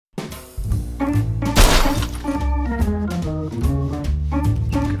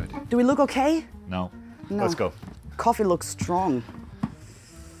we look okay? No. No. Let's go. Coffee looks strong.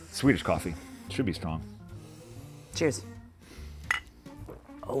 Swedish coffee. Should be strong. Cheers.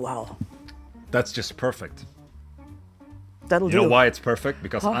 Oh, wow. That's just perfect. That'll do. You know why it's perfect?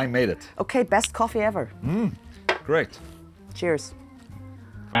 Because I made it. Okay, best coffee ever. Great. Cheers.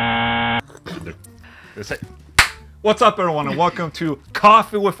 What's up, everyone, and welcome to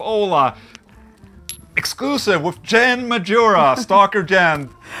Coffee with Ola. Exclusive with Jen Majura, Stalker Jen.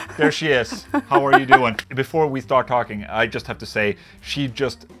 There she is. How are you doing? Before we start talking, I just have to say, she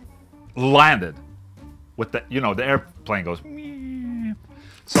just landed with the, you know, the airplane goes.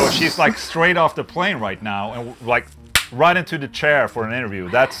 So she's like straight off the plane right now, and like right into the chair for an interview.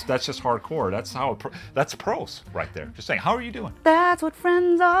 That's just hardcore. That's how that's pros right there. Just saying. How are you doing? That's what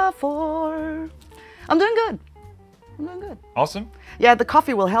friends are for. I'm doing good. I'm doing good. Awesome. Yeah, the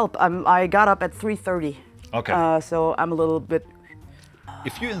coffee will help. I got up at 3:30. Okay. So I'm a little bit.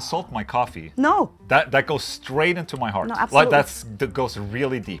 If you insult my coffee, no, that goes straight into my heart. No, absolutely. Like that goes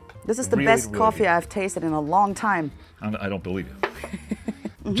really deep. This is the best coffee I've tasted in a long time. I don't believe you.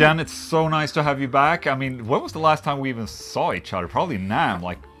 Jen, it's so nice to have you back. I mean, when was the last time we even saw each other? Probably NAMM,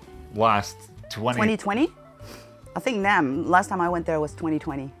 like last 2020? I think NAMM, last time I went there was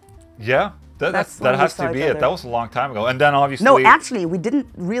 2020. Yeah, that has to be it. That was a long time ago. And then obviously... No, actually, we didn't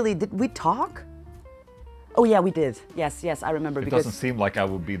really... Did we talk? Oh yeah, we did. Yes, I remember. It doesn't seem like I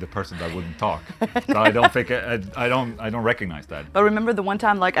would be the person that wouldn't talk. So I don't think I don't recognize that. But remember the one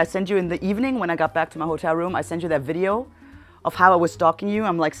time, like I sent you in the evening when I got back to my hotel room, I sent you that video of how I was stalking you.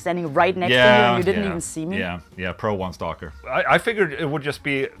 I'm like standing right next to you and you didn't even see me. Yeah, Pro 1 stalker. I figured it would just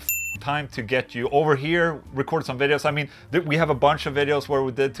be time to get you over here, record some videos. I mean, we have a bunch of videos where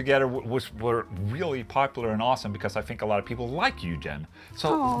we did together, which were really popular and awesome because I think a lot of people like you, Jen.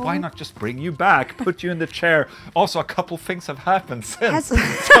 So why not just bring you back, put you in the chair? Also, a couple things have happened since.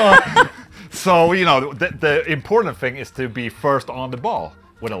 So you know, the important thing is to be first on the ball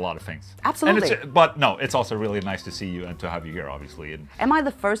with a lot of things. Absolutely. And but no, it's also really nice to see you and to have you here, obviously. And am I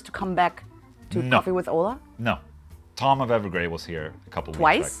the first to come back to Coffee with Ola? No. Tom of Evergrey was here a couple weeks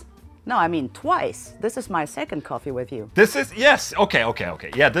back. Twice? No, I mean twice. This is my second coffee with you. This is, yes, okay.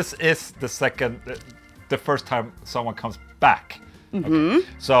 Yeah, this is the second, the first time someone comes back. Okay.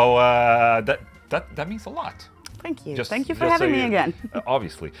 So that means a lot. Thank you. Thank you for having me again.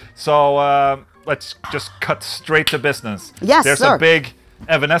 Obviously. So let's just cut straight to business. Yes, There's a big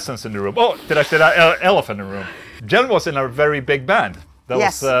Evanescence in the room. Oh, did I say that? Elephant in the room. Jen was in a very big band. That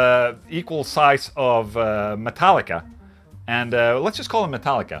was equal size of Metallica. And let's just call it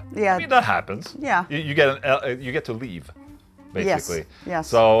Metallica. Yeah. I mean, that happens. Yeah. You get to leave, basically. Yes.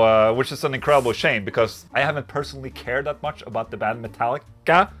 So, which is an incredible shame because I haven't personally cared that much about the band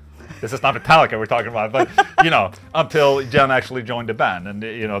Metallica. This is not Metallica we're talking about, but you know, until Jen actually joined the band, and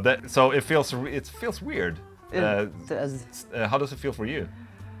you know, so it feels weird. How does it feel for you?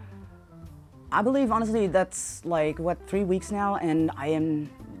 I believe honestly that's like what 3 weeks now, and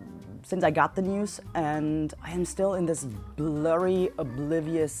since I got the news, and I am still in this blurry,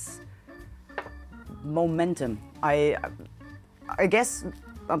 oblivious momentum. I guess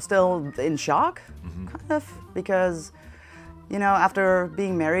I'm still in shock, kind of, because you know, after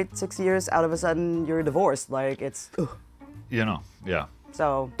being married 6 years, out of a sudden you're divorced. Like it's, you know, yeah.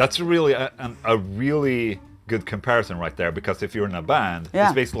 So that's really a really good comparison right there, because if you're in a band,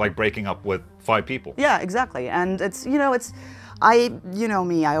 it's basically like breaking up with 5 people. Yeah, exactly. And it's, you know, you know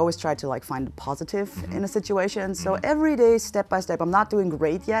me, I always try to like find the positive in a situation. So every day, step by step, I'm not doing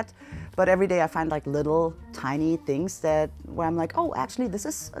great yet, but every day I find like little tiny things where I'm like, oh, actually this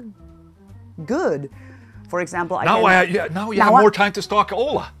is good. For example, now you have more time to stalk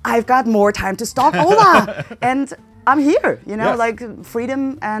Ola. I've got more time to stalk Ola. And I'm here, you know, like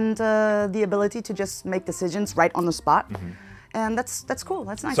freedom and the ability to just make decisions right on the spot. And that's cool,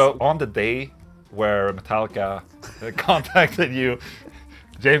 that's nice. So on the day where Metallica contacted you,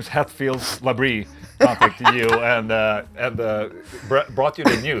 James Hetfield Labrie contacted you and brought you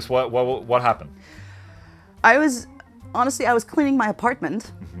the news. What happened? I was cleaning my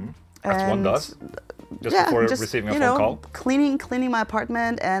apartment. As one does. Before receiving a phone call? Cleaning my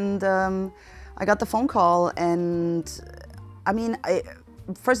apartment, and I got the phone call, and I mean,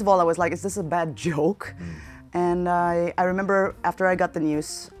 first of all, I was like, is this a bad joke? And I remember after I got the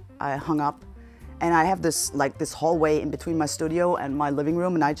news, I hung up, and I have this hallway in between my studio and my living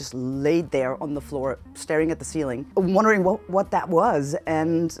room, and I just laid there on the floor, staring at the ceiling, wondering what that was,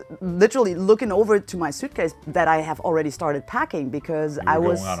 and literally looking over to my suitcase that I have already started packing because I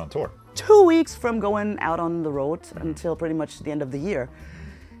was going out on tour. 2 weeks from going out on the road until pretty much the end of the year.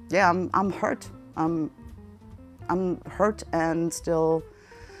 Yeah, I'm hurt. I'm hurt and still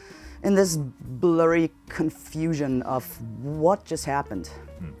in this blurry confusion of what just happened.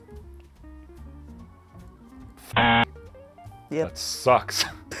 Yep. That sucks.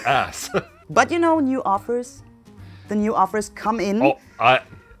 Ass. But you know, new offers. The new offers come in. Oh,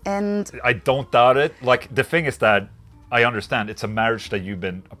 and I don't doubt it. Like, the thing is that I understand it's a marriage that you've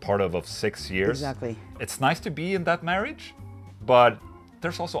been a part of 6 years. Exactly. It's nice to be in that marriage, but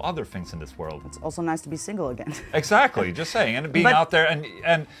there's also other things in this world. it's also nice to be single again. Exactly, just saying, and being But- out there,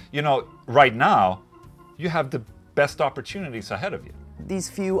 and you know, right now, you have the best opportunities ahead of you. These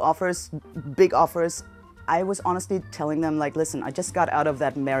few offers, big offers, I was honestly telling them, like, listen, I just got out of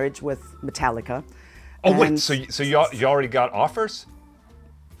that marriage with Metallica. Oh wait, and so you already got offers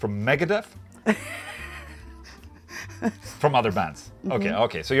from Megadeth? From other bands. Okay,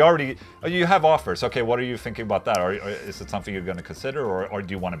 okay. So you have offers. Okay, what are you thinking about that? Or is it something you're going to consider, or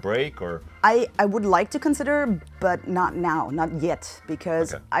do you want to break, or? I would like to consider, but not now, not yet,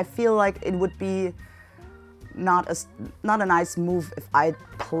 because Okay. I feel like it would be not a nice move if I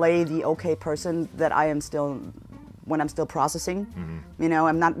play the okay person that I am still, when I'm still processing. You know,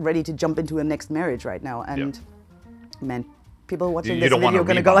 I'm not ready to jump into a next marriage right now, and man, people watching You this don't want video a are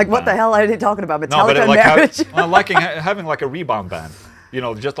gonna go rebound like, what the band. hell are they talking about? No, Metallica but and like marriage? having like a rebound band. You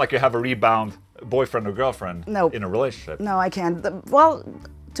know, just like you have a rebound boyfriend or girlfriend No. in a relationship. No, I can't. Well,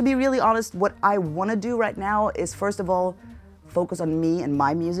 to be really honest, what I want to do right now is, first of all, focus on me and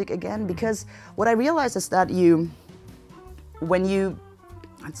my music again, because what I realized is that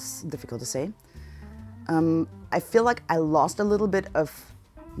it's difficult to say, I feel like I lost a little bit of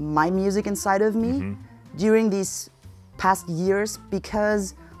my music inside of me during these past years,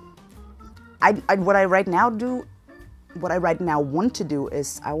 because what I right now want to do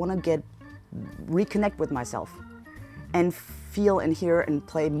is I want to reconnect with myself and feel and hear and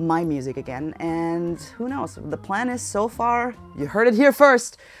play my music again. And who knows, the plan is, so far, you heard it here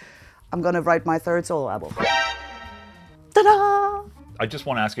first, I'm gonna write my 3rd solo album. Ta-da! I just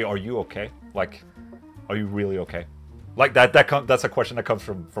want to ask you, are you okay? Like, are you really okay? Like that's a question that comes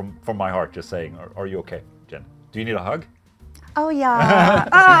from my heart, just saying, are you okay, Jen? Do you need a hug? Oh yeah.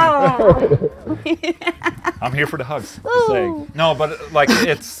 Oh. I'm here for the hugs. Just saying. No, but like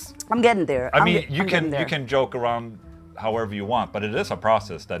it's. I'm getting there. I mean, I'm getting there. you can joke around however you want, but it is a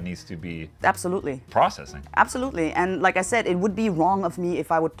process that needs to be Absolutely. processing. Absolutely. And like I said, it would be wrong of me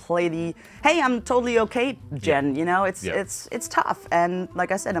if I would play the, hey, I'm totally okay, Jen. You know, it's tough. And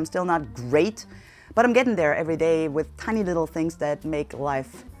like I said, I'm still not great, but I'm getting there every day with tiny little things that make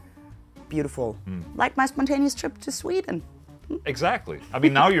life beautiful. Like my spontaneous trip to Sweden. Exactly. I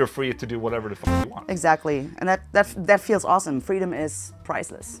mean, now you're free to do whatever the fuck you want. Exactly. And that feels awesome. Freedom is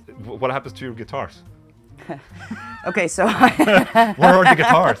priceless. What happens to your guitars? Okay, so Where are the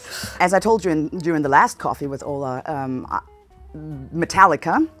guitars? as I told you during the last Coffee with Ola,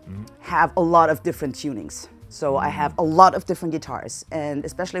 Metallica have a lot of different tunings. So I have a lot of different guitars, and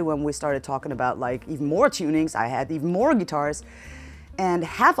especially when we started talking about like even more tunings, I had even more guitars, and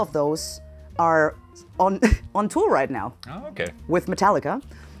half of those are on tour right now. Oh, okay. With Metallica,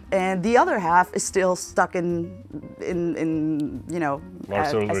 and the other half is still stuck in you know,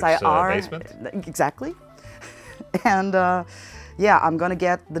 Lars Ulrich's SIR. basement? Exactly. And yeah, I'm gonna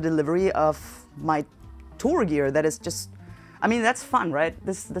get the delivery of my tour gear. That is just, I mean, that's fun, right?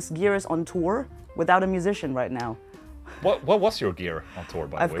 This gear is on tour without a musician right now. What was your gear on tour,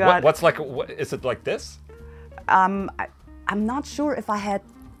 by the way? got- What's like? Is it like this? I'm not sure if I had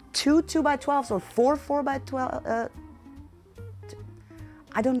 2 2x12s or 4 4x12.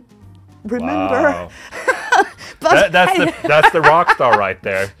 I don't remember. Wow. But that's the rock star right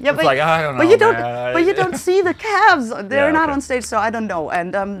there. Yeah, it's like, I don't know, but you don't see the calves. They're Yeah, not okay. on stage, so I don't know.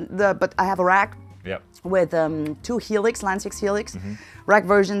 And but I have a rack Yep. with 2 Helix, Line 6 Helix, rack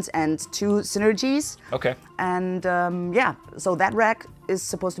versions, and 2 Synergies. Okay. And yeah, so that rack is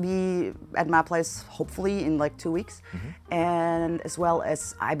supposed to be at my place hopefully in like 2 weeks. And as well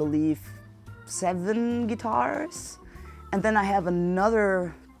as, I believe, 7 guitars. And then I have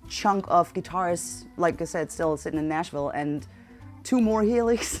another chunk of guitars, like I said, still sitting in Nashville, and 2 more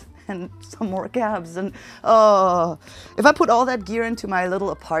Helix and some more cabs. And if I put all that gear into my little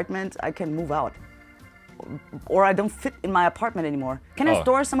apartment, I can move out. Or I don't fit in my apartment anymore. Can I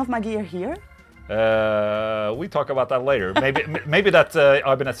store some of my gear here? We talk about that later. Maybe that's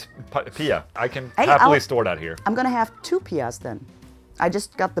Ibanez Pia. I can Hey, happily store that here. I'm gonna have 2 Pias then. I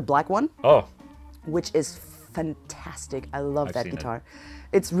just got the black one, Oh, which is fantastic. I love I've that seen it. guitar.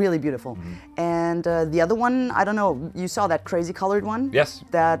 It's really beautiful. And the other one, I don't know, you saw that crazy colored one? Yes.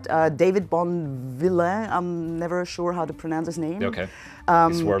 That David Bonvillain, I'm never sure how to pronounce his name. okay.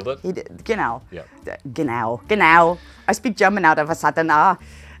 He swirled it. He did, genau. Yeah. Genau. I speak German out of a sudden.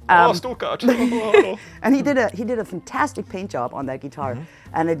 Storkat. And he did a fantastic paint job on that guitar,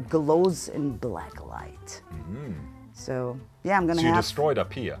 and it glows in black light. So yeah, I'm gonna So you have. destroyed a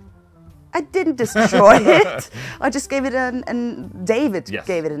Pia. I didn't destroy it. I just gave it and David Yes.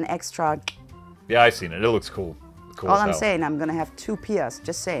 gave it an extra. Yeah, I've seen it. It looks cool. Cool All as I'm hell. saying, I'm gonna have 2 Pias.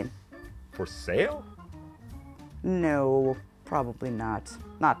 Just saying. For sale? No, probably not.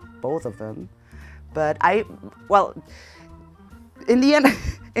 Not both of them. But in the end,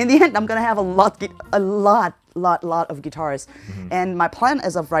 I'm gonna have a lot of guitars. And my plan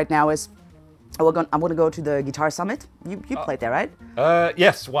as of right now is, I'm gonna go to the Guitar Summit. You played there, right?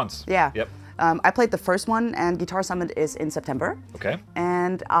 Yes, once. Yeah. Yep. I played the first one, and Guitar Summit is in September. Okay.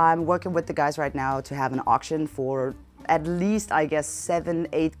 And I'm working with the guys right now to have an auction for at least, I guess, 7,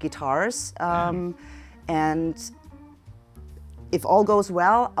 8 guitars. And if all goes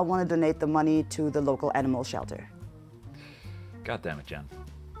well, I want to donate the money to the local animal shelter. God damn it, Jen.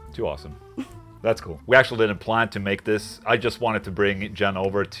 Too awesome. That's cool. We actually didn't plan to make this. I just wanted to bring Jen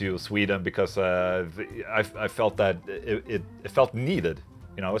over to Sweden because I felt that it felt needed.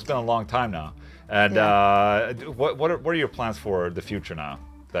 You know, it's been a long time now. And what are your plans for the future now?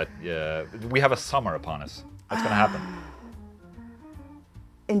 That we have a summer upon us. What's going to happen?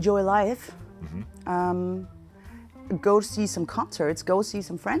 Enjoy life. Go see some concerts. Go see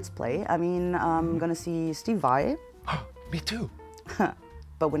some friends play. I mean, I'm gonna see Steve Vai. Me too.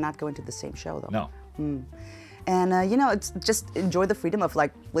 But we're not going to the same show, though. No. And, you know, it's just enjoy the freedom of,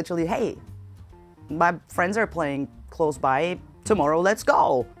 like, literally, hey, my friends are playing close by. Tomorrow, let's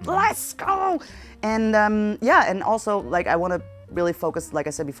go. Let's go. And, yeah, and also, like, I want to really focus, like I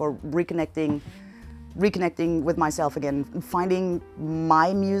said before, reconnecting with myself again, finding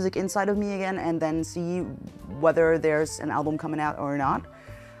my music inside of me again, and then see whether there's an album coming out or not.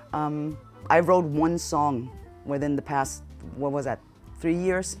 I wrote one song within the past, what was that, 3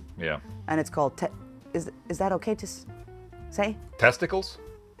 years? Yeah. And it's called, is that okay to say? Testicles?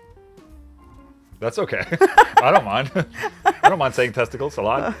 That's okay. I don't mind. I don't mind saying testicles a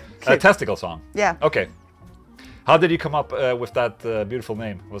lot. Okay. A testicle song. Yeah. Okay. How did you come up with that beautiful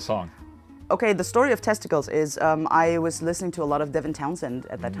name of a song? Okay, the story of Testicles is I was listening to a lot of Devin Townsend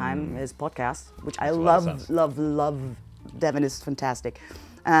at that time, his podcast, which I love. Devin is fantastic.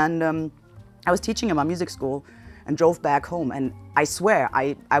 And I was teaching him at music school and drove back home. And I swear,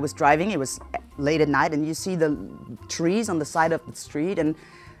 I was driving, it was late at night, and you see the trees on the side of the street, and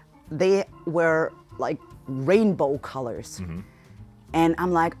they were like rainbow colors. And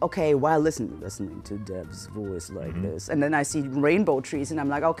I'm like, okay, while listening to Dev's voice like this, and then I see rainbow trees, and I'm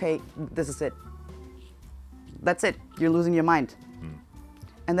like, okay, this is it. That's it. You're losing your mind.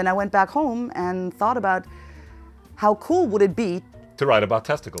 And then I went back home and thought about how cool would it be To write about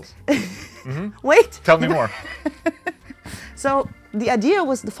testicles. Wait. Tell me more. So the idea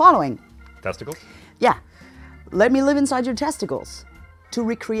was the following. Testicles? Yeah. Let me live inside your testicles to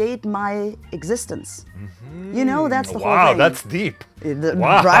recreate my existence. You know, that's the whole thing. Wow, that's deep.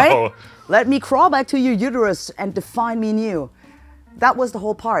 Wow. Right? Let me crawl back to your uterus and define me new. That was the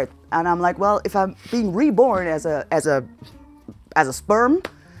whole part. And I'm like, well, if I'm being reborn as a sperm,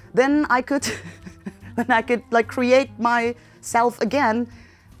 then I could like create myself again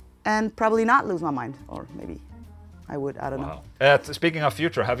and probably not lose my mind. Or maybe I would, I don't know. Speaking of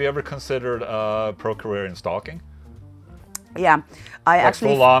future, have you ever considered a pro career in stalking? Yeah, I Like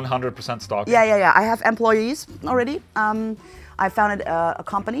actually full on 100% stalking? Yeah. I have employees already. I founded a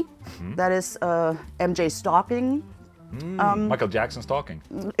company that is MJ Stalking. Michael Jackson stalking.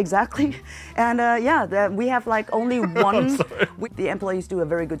 Exactly. And we have like only one. The employees do a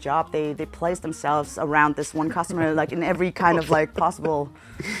very good job. They place themselves around this one customer like in every kind of like possible.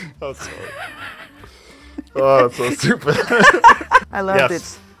 Oh, sorry. Oh, it's so stupid. I loved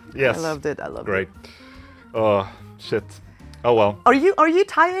it. Yes. I loved it. Great. Oh, shit. Oh, well. Are you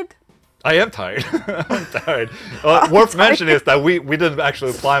tired? I am tired. I'm tired. Worth mentioning is that we didn't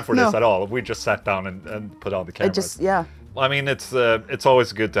actually plan for this at all. We just sat down and put on the cameras. I mean, it's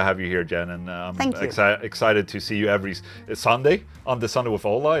always good to have you here, Jen, and I'm excited to see you every Sunday on the Sunday with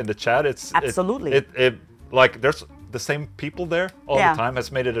Ola in the chat. Absolutely. It like there's the same people there all the time. Has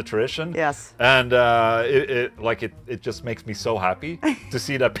made it a tradition. Yes. And it just makes me so happy to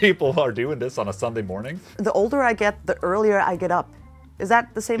see that people are doing this on a Sunday morning. The older I get, the earlier I get up. Is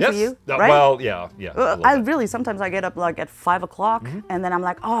that the same for you? Right? Well, yeah. Sometimes I get up like at 5 o'clock, and then I'm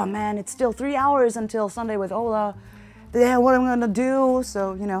like, oh man, it's still 3 hours until Sunday with Ola. Yeah, what am I gonna do?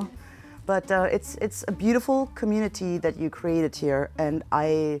 So but it's a beautiful community that you created here, and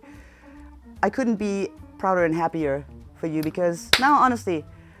I couldn't be prouder and happier for you because now, honestly,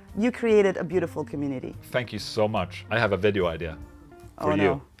 you created a beautiful community. Thank you so much. I have a video idea for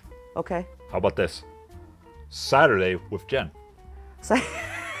you. Okay. How about this? Saturday with Jen. So,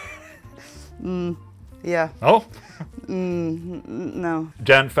 yeah. Oh? No.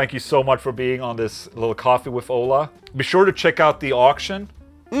 Jen, thank you so much for being on this little Coffee with Ola. Be sure to check out the auction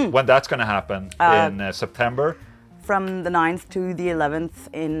when that's going to happen in September. From the 9th to the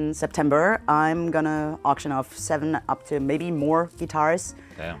 11th in September, I'm gonna auction off 7 up to maybe more guitars.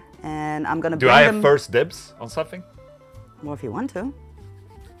 Damn. And I'm gonna Do I have first dibs on something? Well, if you want to.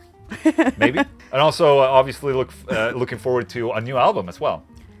 Maybe. And also, obviously, looking forward to a new album as well.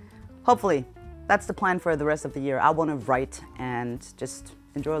 Hopefully. That's the plan for the rest of the year. I want to write and just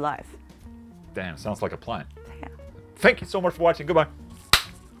enjoy life. Damn, sounds like a plan. Yeah. Thank you so much for watching. Goodbye.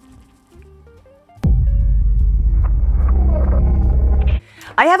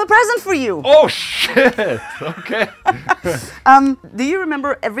 I have a present for you! Oh, shit! Okay. Do you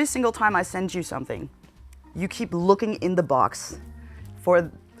remember every single time I send you something, you keep looking in the box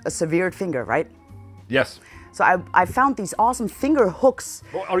for a severed finger, right? Yes. So I found these awesome finger hooks.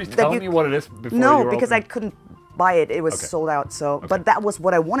 Well, are you telling me what it is before No, you're because opening? I couldn't buy it. It was sold out. So, but that was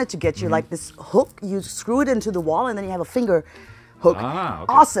what I wanted to get you, like this hook. You screw it into the wall, and then you have a finger hook. Ah,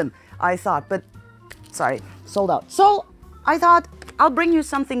 okay. Awesome, I thought. But sorry, sold out. So I thought I'll bring you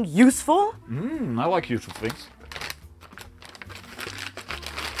something useful. I like useful things.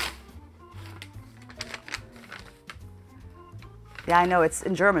 Yeah, I know it's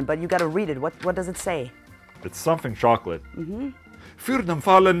in German, but you got to read it. What does it say? It's something chocolate. Für den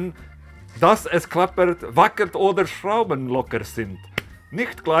Fallen, dass es klappert, wackelt oder Schrauben locker sind.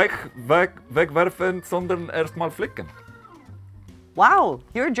 Nicht gleich wegwerfen, sondern erstmal flicken. Wow,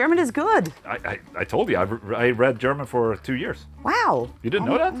 your German is good. I told you, I read German for 2 years. Wow. You didn't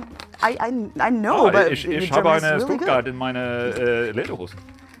know that? I know, but ich your habe German is eine really Stuttgart good. in meine Lederhosen.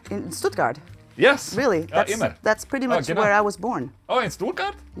 In Stuttgart. Yes. Really? Immer. That's pretty much genau. where I was born. Oh, in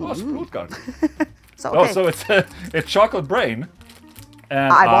Stuttgart? Oh, Stuttgart. So, Oh, okay. so it's chocolate brain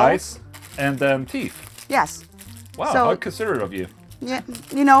and Eyeballs. eyes and then teeth. Yes. Wow, So- how considerate of you. Yeah,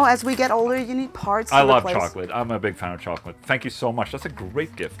 you know, as we get older, you need parts I to love replace. chocolate. I'm a big fan of chocolate. Thank you so much. That's a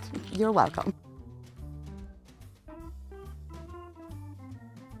great gift. You're welcome.